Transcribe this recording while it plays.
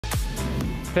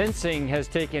Fencing has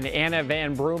taken Anna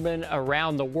van Brummen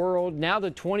around the world. Now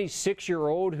the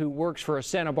 26-year-old who works for a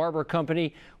Santa Barbara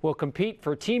company will compete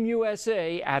for Team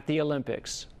USA at the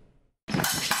Olympics.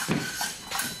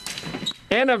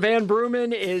 Anna van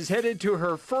Brummen is headed to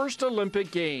her first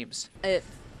Olympic Games. It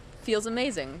feels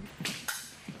amazing.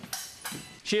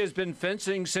 She has been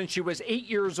fencing since she was 8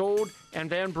 years old, and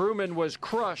van Brummen was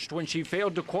crushed when she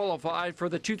failed to qualify for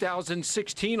the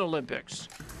 2016 Olympics.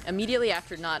 Immediately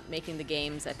after not making the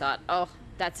games, I thought, oh,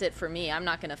 that's it for me. I'm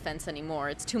not going to fence anymore.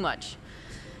 It's too much.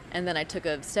 And then I took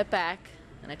a step back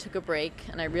and I took a break,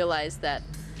 and I realized that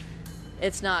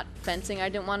it's not fencing I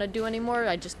didn't want to do anymore.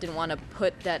 I just didn't want to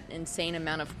put that insane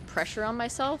amount of pressure on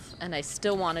myself, and I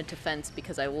still wanted to fence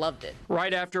because I loved it.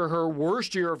 Right after her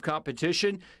worst year of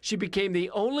competition, she became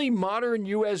the only modern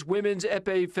U.S. women's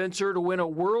épée fencer to win a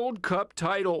World Cup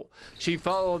title. She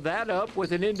followed that up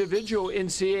with an individual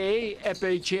NCAA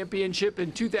épée championship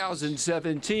in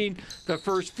 2017, the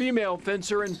first female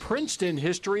fencer in Princeton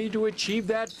history to achieve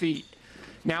that feat.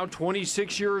 Now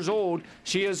 26 years old,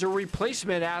 she is a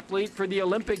replacement athlete for the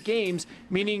Olympic Games,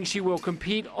 meaning she will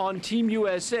compete on Team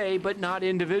USA, but not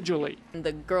individually.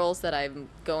 The girls that I'm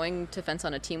going to fence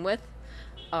on a team with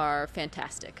are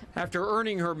fantastic. After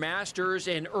earning her master's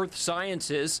in earth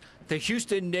sciences, the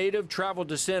Houston native traveled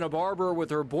to Santa Barbara with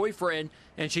her boyfriend,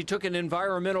 and she took an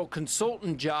environmental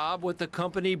consultant job with the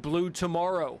company Blue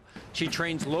Tomorrow. She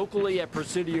trains locally at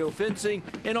Presidio Fencing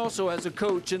and also as a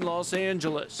coach in Los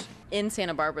Angeles. In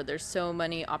Santa Barbara, there's so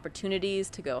many opportunities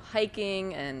to go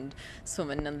hiking and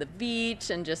swimming on the beach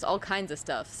and just all kinds of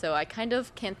stuff. So I kind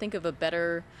of can't think of a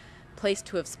better place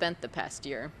to have spent the past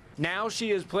year. Now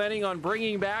she is planning on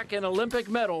bringing back an Olympic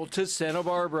medal to Santa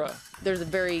Barbara. There's a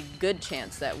very good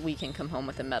chance that we can come home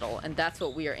with a medal, and that's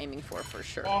what we are aiming for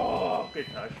sure. Oh, good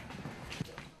touch.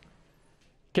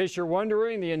 In case you're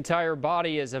wondering, the entire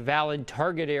body is a valid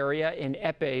target area in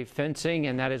épée fencing,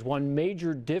 and that is one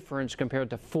major difference compared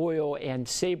to foil and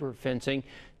saber fencing.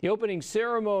 The opening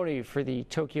ceremony for the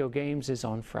Tokyo Games is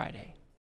on Friday.